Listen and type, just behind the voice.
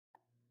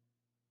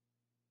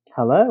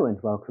Hello and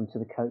welcome to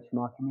the Coach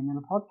Marky Manila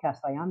podcast.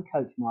 I am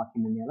Coach Marky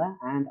Manila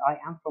and I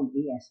am from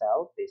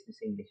ESL,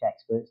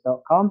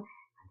 businessenglishexperts.com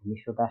and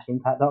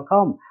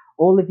initial-impact.com.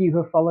 All of you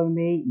who follow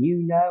me,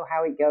 you know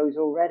how it goes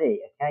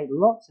already, okay?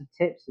 Lots of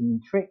tips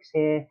and tricks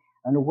here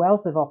and a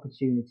wealth of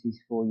opportunities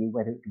for you,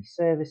 whether it be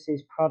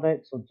services,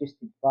 products, or just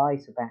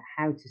advice about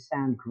how to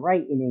sound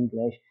great in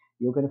English.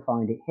 You're going to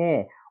find it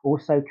here.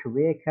 Also,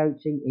 career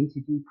coaching,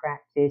 interview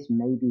practice,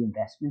 maybe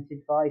investment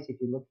advice if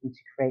you're looking to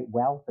create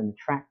wealth and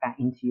attract that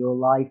into your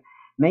life.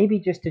 Maybe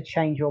just to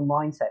change your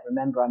mindset.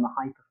 Remember, I'm a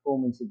high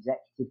performance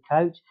executive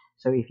coach.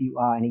 So if you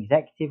are an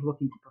executive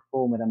looking to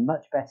perform at a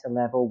much better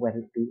level, whether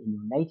it be in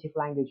your native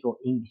language or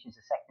English as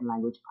a second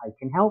language, I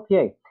can help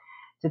you.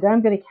 Today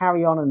I'm going to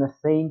carry on a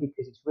theme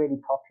because it's really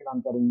popular.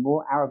 I'm getting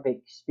more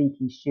Arabic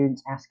speaking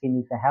students asking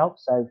me for help.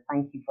 So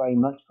thank you very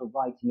much for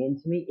writing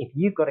into me. If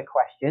you've got a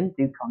question,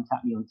 do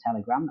contact me on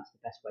Telegram. That's the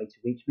best way to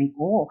reach me.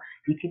 Or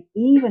you can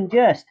even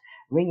just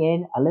ring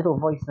in a little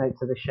voice note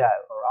to the show.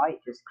 All right,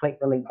 just click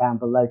the link down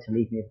below to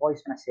leave me a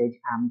voice message.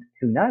 And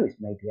who knows,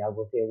 maybe I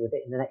will deal with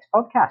it in the next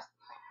podcast.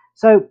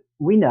 So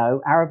we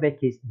know Arabic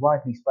is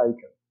widely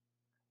spoken.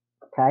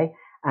 Okay,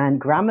 and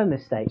grammar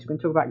mistakes. We're going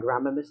to talk about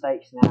grammar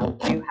mistakes now.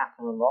 Do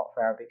happen a lot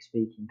for Arabic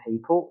speaking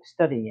people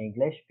studying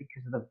English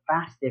because of the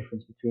vast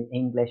difference between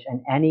English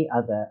and any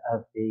other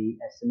of the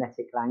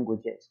Semitic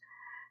languages.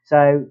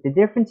 So the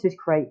differences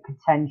create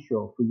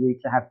potential for you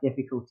to have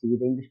difficulty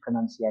with English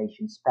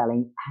pronunciation,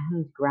 spelling,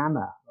 and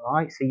grammar.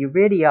 Right, so you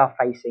really are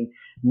facing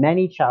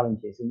many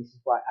challenges, and this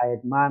is why I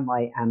admire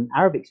my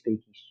Arabic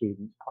speaking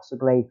students,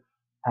 possibly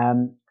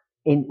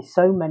in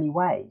so many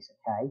ways.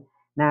 Okay.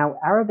 Now,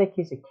 Arabic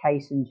is a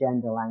case and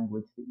gender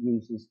language that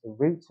uses the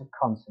roots of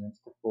consonants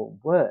to form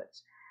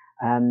words.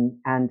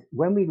 And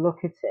when we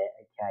look at it,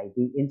 okay,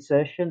 the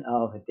insertion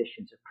of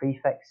additions of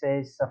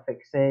prefixes,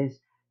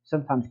 suffixes,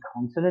 sometimes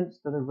consonants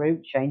to the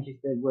root changes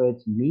the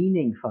word's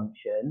meaning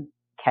function,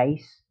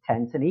 case,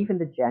 tense, and even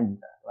the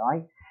gender,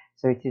 right?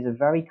 So it is a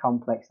very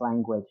complex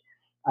language.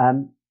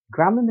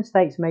 Grammar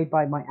mistakes made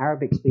by my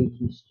Arabic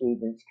speaking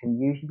students can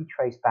usually be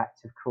traced back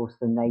to, of course,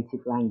 the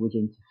native language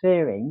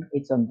interfering.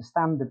 It's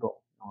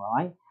understandable, all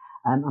right?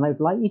 And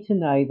I'd like you to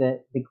know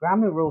that the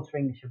grammar rules for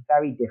English are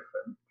very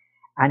different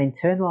and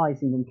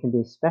internalizing them can be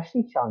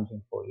especially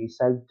challenging for you.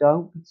 So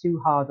don't be too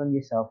hard on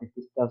yourself if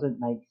this doesn't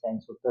make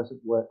sense or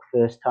doesn't work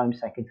first time,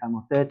 second time,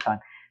 or third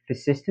time.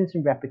 Persistence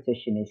and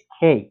repetition is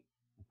key,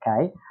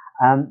 okay?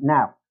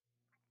 Now,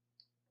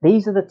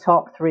 these are the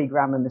top 3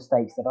 grammar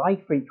mistakes that I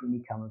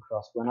frequently come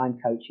across when I'm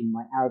coaching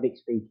my Arabic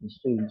speaking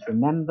students.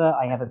 Remember,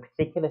 I have a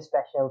particular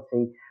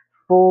specialty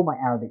for my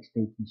Arabic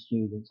speaking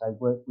students. I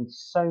work with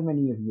so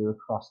many of you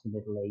across the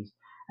Middle East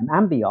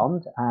and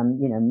beyond.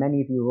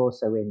 Many of you are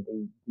also in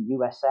the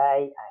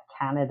USA,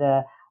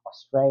 Canada,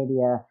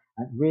 Australia,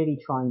 really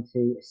trying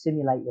to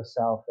assimilate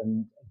yourself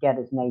and get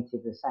as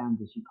native a sound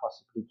as you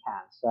possibly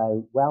can.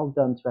 So well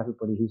done to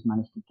everybody who's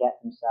managed to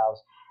get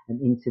themselves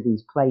into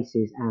these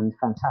places and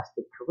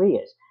fantastic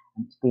careers.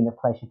 And it's been a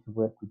pleasure to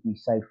work with you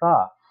so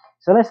far.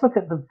 So let's look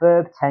at the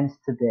verb tends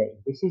to be.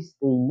 This is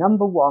the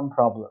number 1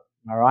 problem,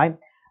 all right?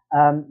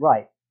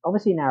 Right,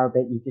 obviously in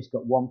Arabic, you've just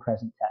got one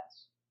present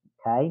tense,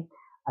 okay?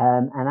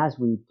 And as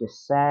we've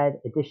just said,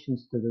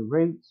 additions to the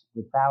root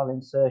with vowel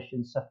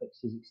insertions,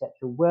 suffixes, etc.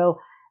 will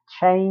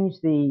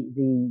change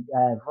the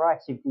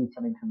variety of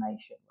detailed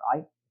information,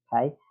 right?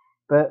 Okay,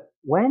 but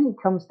when it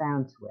comes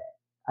down to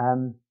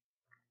it,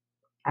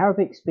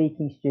 Arabic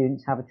speaking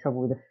students have a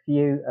trouble with a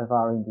few of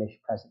our English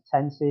present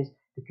tenses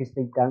because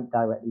they don't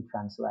directly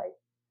translate.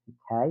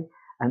 Okay,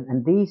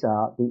 and these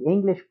are the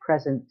English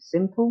present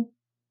simple,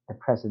 the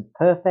present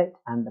perfect,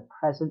 and the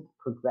present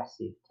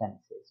progressive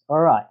tenses.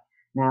 All right,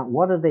 now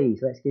what are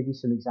these? Let's give you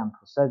some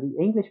examples. So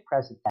the English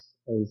present tense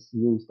is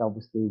used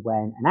obviously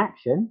when an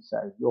action,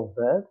 so your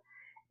verb,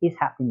 is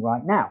happening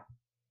right now.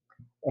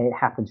 It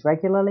happens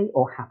regularly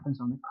or happens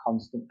on a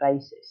constant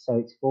basis. So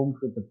it's formed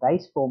with the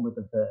base form of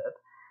the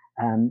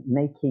verb,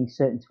 making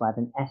certain to add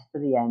an S to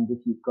the end if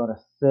you've got a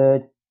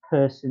third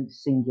person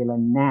singular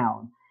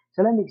noun.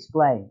 So let me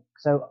explain.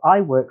 So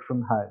I work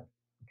from home.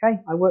 Okay,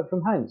 I work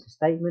from home. It's a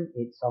statement,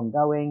 it's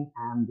ongoing,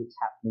 and it's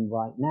happening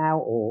right now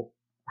or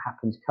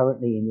happens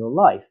currently in your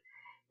life.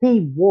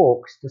 He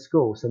walks to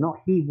school. So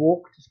not he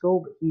walked to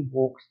school, but he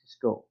walks to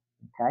school.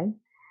 Okay.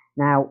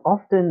 Now,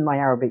 often my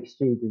Arabic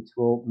students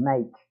will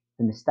make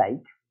the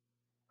mistake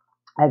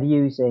of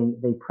using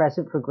the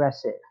present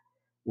progressive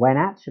when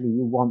actually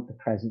you want the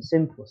present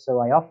simple. So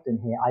I often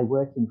hear, I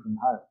working from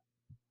home.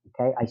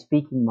 Okay, I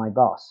speaking my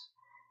boss.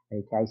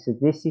 Okay, so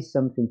this is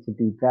something to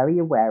be very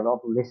aware of.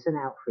 Listen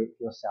out for it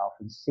yourself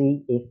and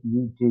see if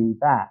you do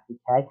that.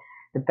 Okay,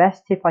 the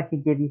best tip I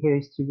could give you here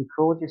is to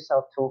record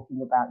yourself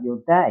talking about your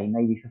day,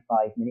 maybe for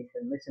 5 minutes,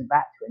 and listen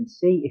back to it and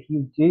see if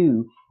you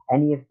do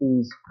any of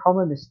these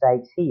common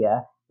mistakes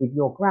here with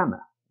your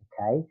grammar.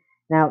 Okay,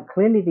 now,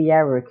 clearly the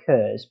error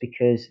occurs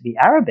because the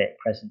Arabic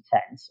present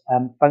tense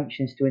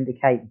functions to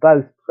indicate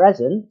both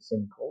present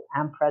simple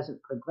and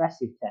present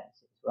progressive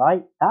tenses,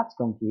 right? That's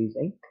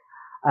confusing.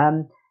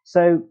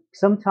 So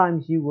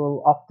sometimes you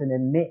will often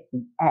omit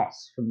the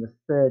S from the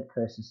third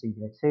person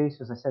singular too.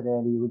 So as I said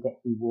earlier, you would get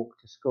he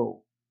walked to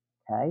school.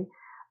 Okay,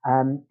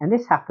 and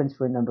this happens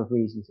for a number of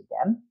reasons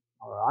again.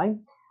 All right,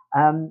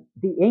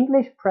 the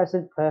English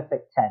present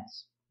perfect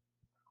tense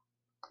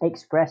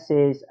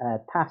expresses a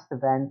past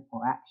event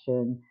or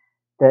action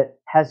that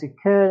has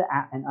occurred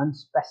at an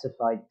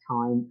unspecified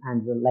time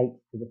and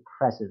relates to the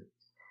present.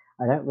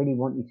 I don't really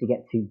want you to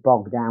get too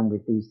bogged down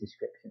with these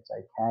descriptions,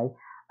 okay?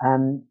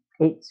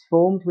 It's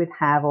formed with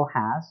have or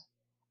has,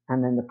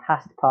 and then the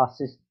past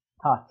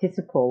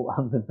participle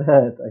of the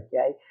verb,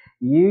 okay?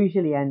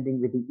 Usually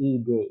ending with the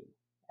ed,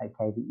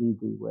 okay, the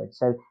ed word.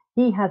 So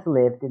he has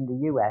lived in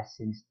the US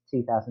since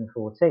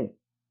 2014,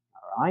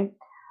 all right?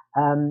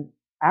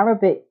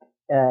 Arabic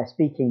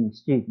speaking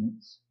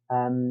students,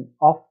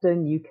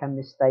 often you can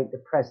mistake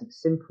the present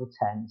simple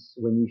tense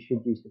when you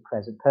should use the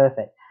present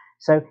perfect.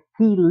 So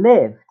he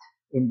lived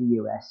in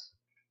the US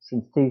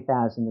since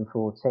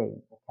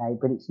 2014, okay,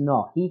 but it's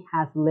not. He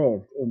has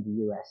lived in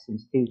the US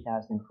since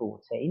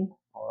 2014,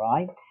 all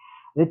right.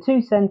 The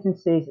two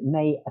sentences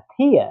may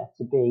appear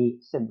to be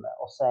similar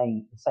or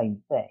saying the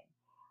same thing,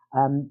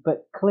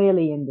 but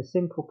clearly in the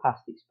simple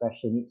past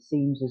expression, it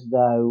seems as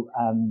though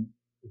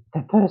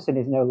the person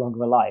is no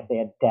longer alive, they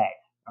are dead,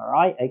 all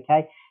right,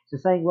 okay. So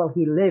saying, well,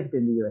 he lived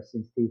in the US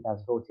since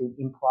 2014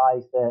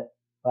 implies that,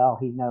 well,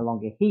 he's no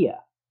longer here,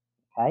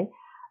 okay.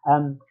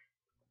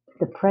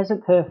 The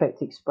present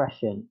perfect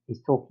expression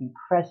is talking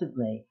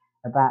presently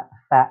about the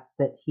fact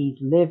that he's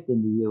lived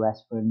in the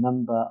US for a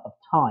number of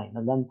time,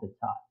 a length of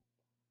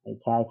time,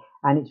 okay?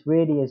 And it's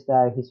really as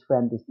though his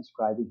friend is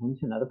describing him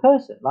to another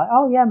person, like,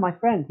 oh yeah, my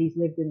friend, he's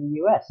lived in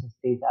the US since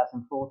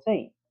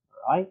 2014,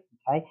 all right,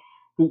 okay?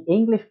 The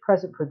English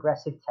present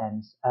progressive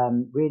tense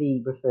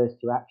really refers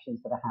to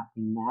actions that are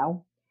happening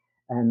now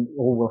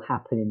or will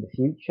happen in the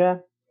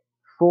future,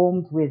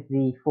 formed with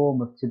the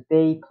form of to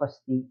be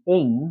plus the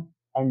ing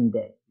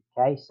ending.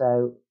 Okay,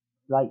 so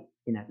like,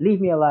 leave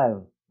me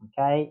alone.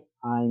 Okay,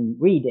 I'm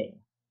reading.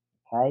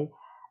 Okay,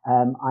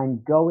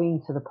 I'm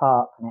going to the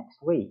park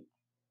next week.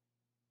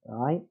 All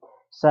right.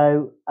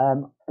 So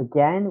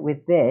again,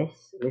 with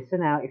this,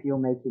 listen out if you're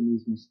making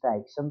these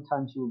mistakes.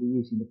 Sometimes you will be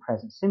using the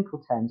present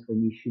simple tense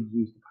when you should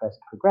use the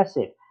present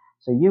progressive.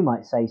 So you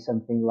might say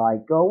something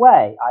like, go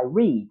away, I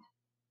read.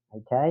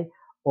 Okay,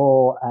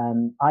 or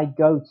I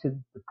go to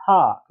the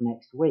park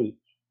next week.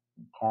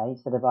 Okay,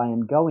 instead of I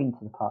am going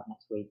to the park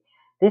next week.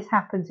 This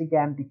happens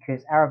again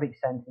because Arabic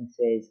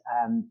sentences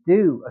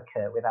do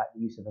occur without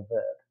the use of a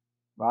verb,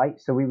 right?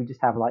 So we would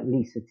just have like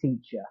Lisa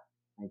teacher,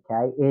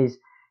 okay, is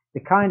the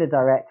kind of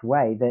direct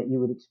way that you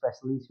would express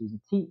Lisa as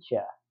a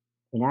teacher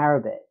in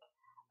Arabic.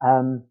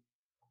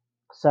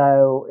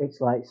 So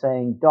it's like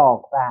saying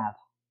dog bad,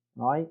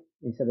 right?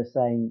 Instead of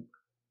saying,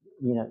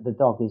 the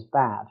dog is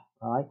bad,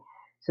 right?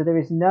 So there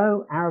is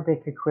no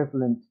Arabic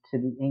equivalent to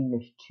the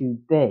English to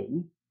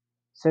be.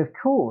 So of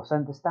course,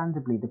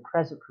 understandably, the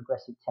present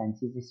progressive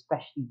tense is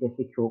especially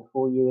difficult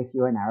for you if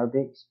you're an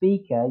Arabic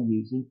speaker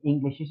using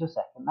English as your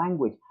second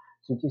language.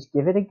 So just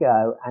give it a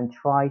go and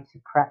try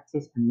to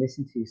practice and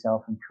listen to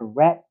yourself and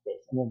correct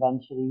this, and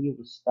eventually you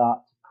will start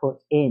to put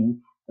in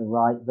the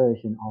right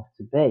version of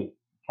to be.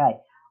 Okay.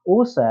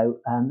 Also,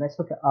 let's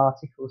look at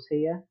articles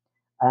here.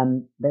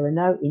 There are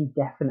no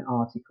indefinite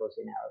articles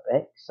in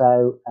Arabic,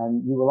 so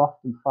you will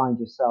often find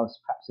yourselves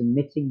perhaps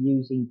omitting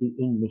using the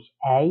English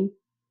a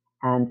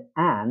and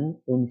an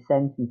in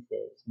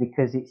sentences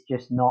because it's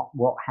just not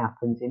what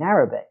happens in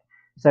Arabic.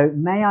 So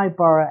may I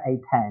borrow a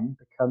pen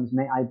becomes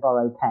may I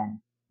borrow pen,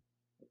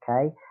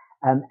 okay?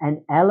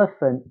 An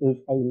elephant is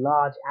a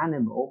large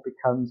animal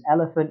becomes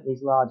elephant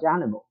is large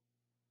animal,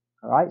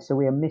 all right? So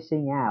we are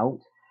missing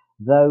out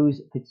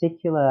those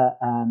particular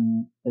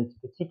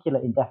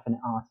indefinite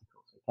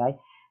articles, okay?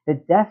 The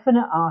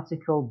definite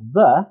article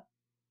the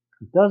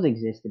does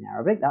exist in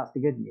Arabic, that's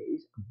the good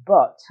news,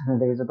 but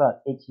there is a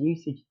but. Its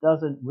usage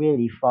doesn't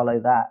really follow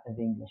that of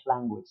English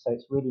language, so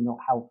it's really not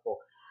helpful.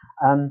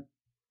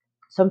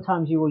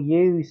 Sometimes you will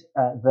use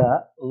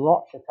the,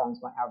 lots of times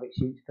my Arabic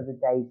students, for the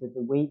days of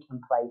the week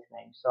and place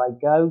names. So I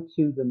go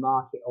to the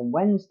market on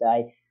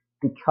Wednesday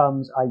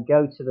becomes I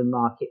go to the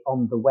market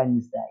on the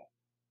Wednesday,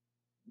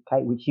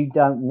 okay, which you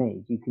don't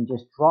need. You can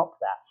just drop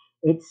that.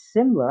 It's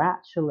similar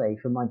actually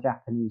for my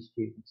Japanese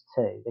students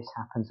too. This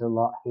happens a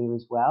lot here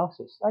as well.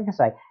 So it's like I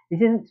say,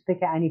 this isn't to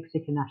pick out any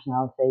particular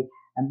nationality,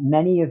 and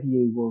many of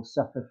you will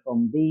suffer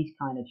from these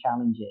kind of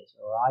challenges,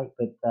 all right?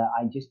 But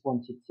I just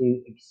wanted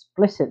to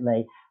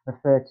explicitly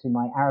refer to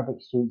my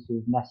Arabic students who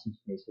have messaged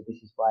me. So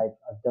this is why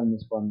I've done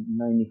this one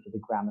mainly for the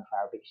grammar for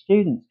Arabic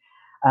students.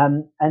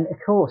 And of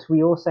course,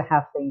 we also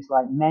have things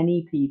like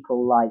many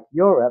people like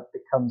Europe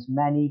becomes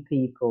many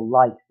people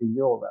like the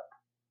Europe,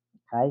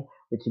 okay,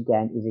 which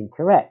again is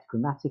incorrect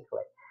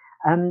grammatically.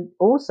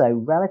 Also,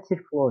 relative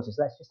clauses,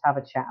 let's just have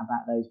a chat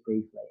about those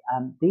briefly.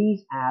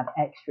 These add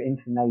extra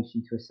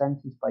information to a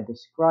sentence by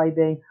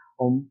describing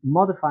or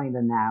modifying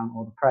the noun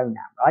or the pronoun,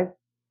 right?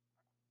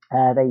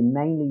 They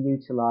mainly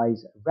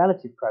utilize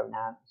relative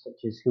pronouns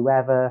such as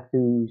whoever,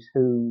 whose,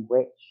 who,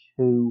 which,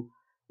 who,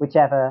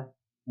 whichever,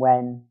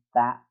 when,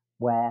 that,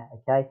 where,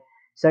 okay?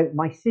 So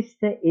my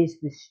sister is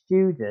the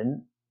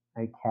student,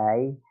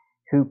 okay,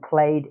 who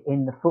played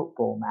in the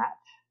football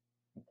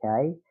match,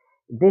 okay?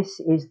 This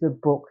is the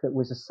book that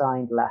was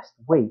assigned last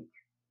week.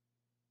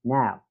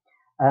 Now,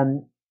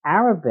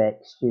 Arabic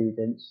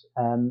students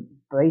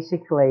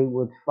basically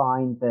would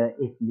find that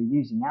if you're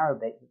using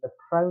Arabic, the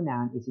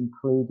pronoun is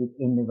included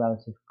in the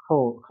relative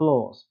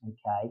clause,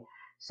 okay?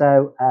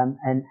 So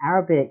an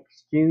Arabic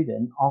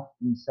student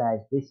often says,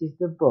 this is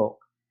the book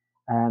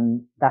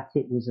that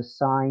it was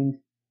assigned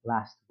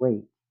last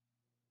week,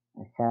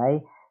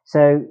 okay?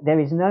 So there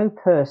is no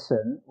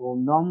person or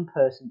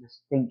non-person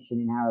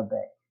distinction in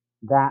Arabic.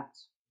 That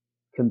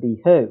can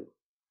be who,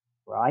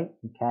 right?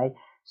 Okay.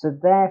 So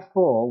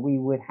therefore, we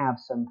would have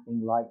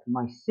something like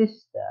my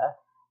sister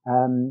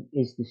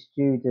is the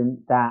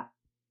student that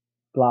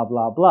blah,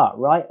 blah, blah,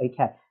 right?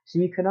 Okay. So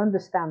you can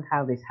understand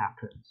how this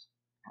happens,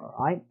 all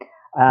right?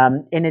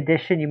 In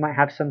addition, you might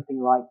have something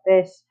like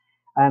this.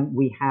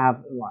 We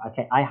have,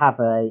 okay, I have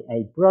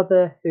a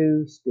brother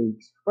who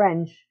speaks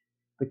French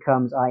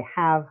becomes I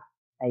have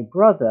a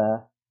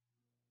brother,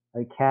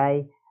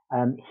 okay?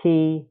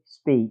 He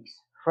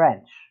speaks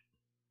French,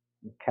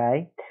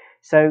 okay?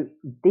 So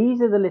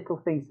these are the little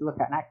things to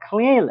look at. Now,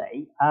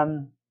 clearly,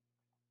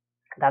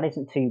 that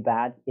isn't too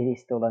bad. It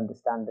is still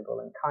understandable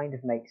and kind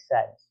of makes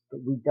sense, but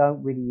we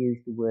don't really use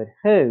the word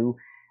who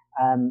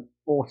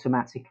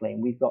automatically,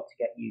 and we've got to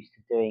get used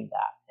to doing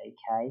that,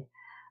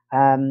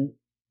 okay?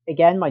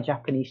 Again, my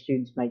Japanese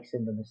students make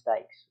similar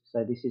mistakes,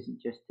 so this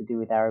isn't just to do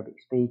with Arabic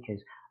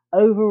speakers.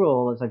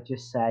 Overall, as I've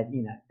just said,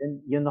 you know,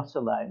 you're not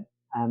alone.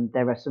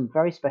 There are some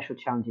very special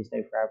challenges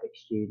though for Arabic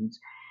students.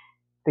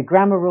 The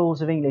grammar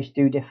rules of English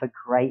do differ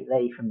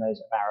greatly from those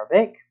of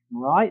Arabic,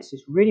 right? So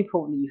it's really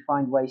important that you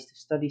find ways to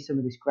study some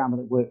of this grammar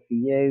that work for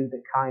you,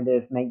 that kind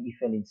of make you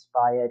feel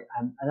inspired,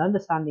 and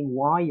understanding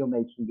why you're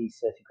making these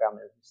certain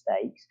grammar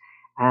mistakes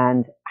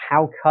and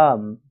how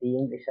come the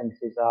English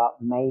sentences are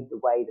made the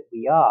way that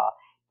we are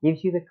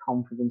gives you the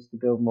confidence to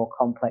build more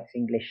complex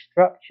English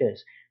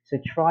structures. So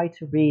try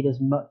to read as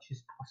much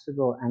as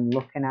possible and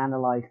look and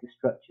analyze the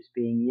structures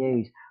being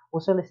used.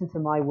 Also listen to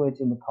my words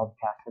in the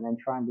podcast and then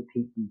try and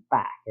repeat them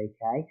back,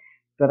 okay?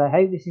 But I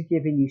hope this has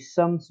given you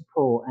some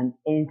support and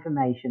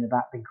information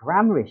about the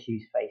grammar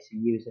issues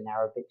facing you as an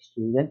Arabic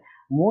student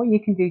and what you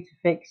can do to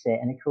fix it.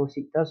 And of course,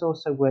 it does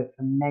also work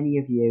for many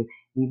of you,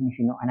 even if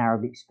you're not an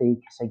Arabic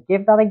speaker. So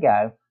give that a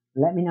go.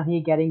 Let me know how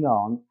you're getting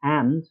on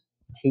and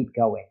keep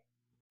going.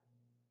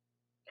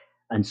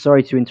 And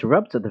sorry to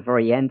interrupt at the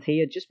very end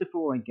here. Just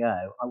before I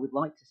go, I would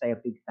like to say a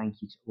big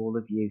thank you to all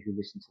of you who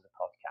listen to the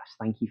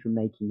podcast. Thank you for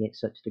making it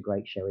such a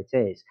great show it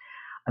is.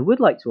 I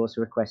would like to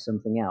also request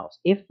something else.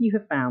 If you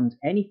have found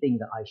anything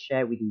that I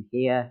share with you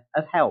here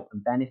of help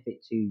and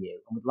benefit to you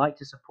and would like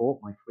to support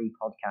my free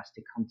podcast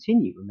to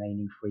continue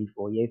remaining free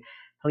for you,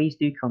 please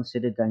do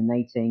consider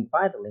donating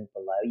via the link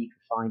below. You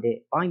can find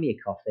it, buy me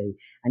a coffee,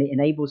 and it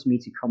enables me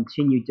to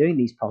continue doing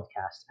these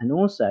podcasts and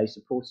also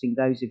supporting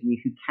those of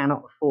you who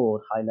cannot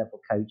afford high-level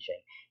coaching.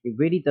 It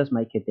really does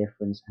make a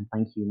difference, and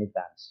thank you in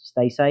advance.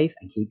 Stay safe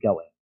and keep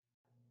going.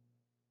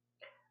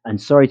 And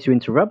sorry to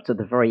interrupt at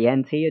the very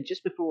end here.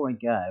 Just before I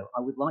go,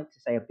 I would like to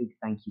say a big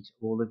thank you to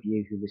all of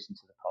you who listen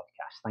to the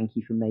podcast. Thank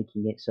you for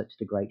making it such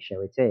a great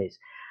show it is.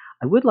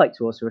 I would like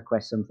to also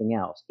request something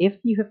else. If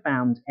you have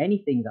found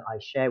anything that I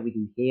share with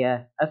you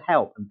here of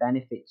help and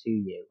benefit to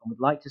you and would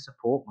like to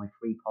support my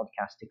free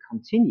podcast to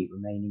continue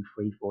remaining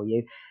free for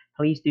you,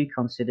 please do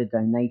consider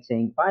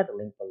donating via the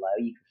link below.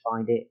 You can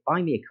find it,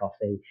 buy me a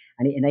coffee,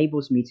 and it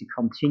enables me to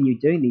continue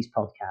doing these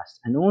podcasts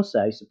and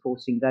also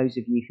supporting those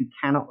of you who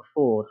cannot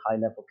afford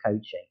high-level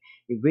coaching.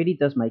 It really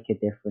does make a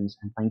difference,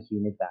 and thank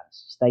you in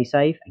advance. Stay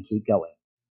safe and keep going.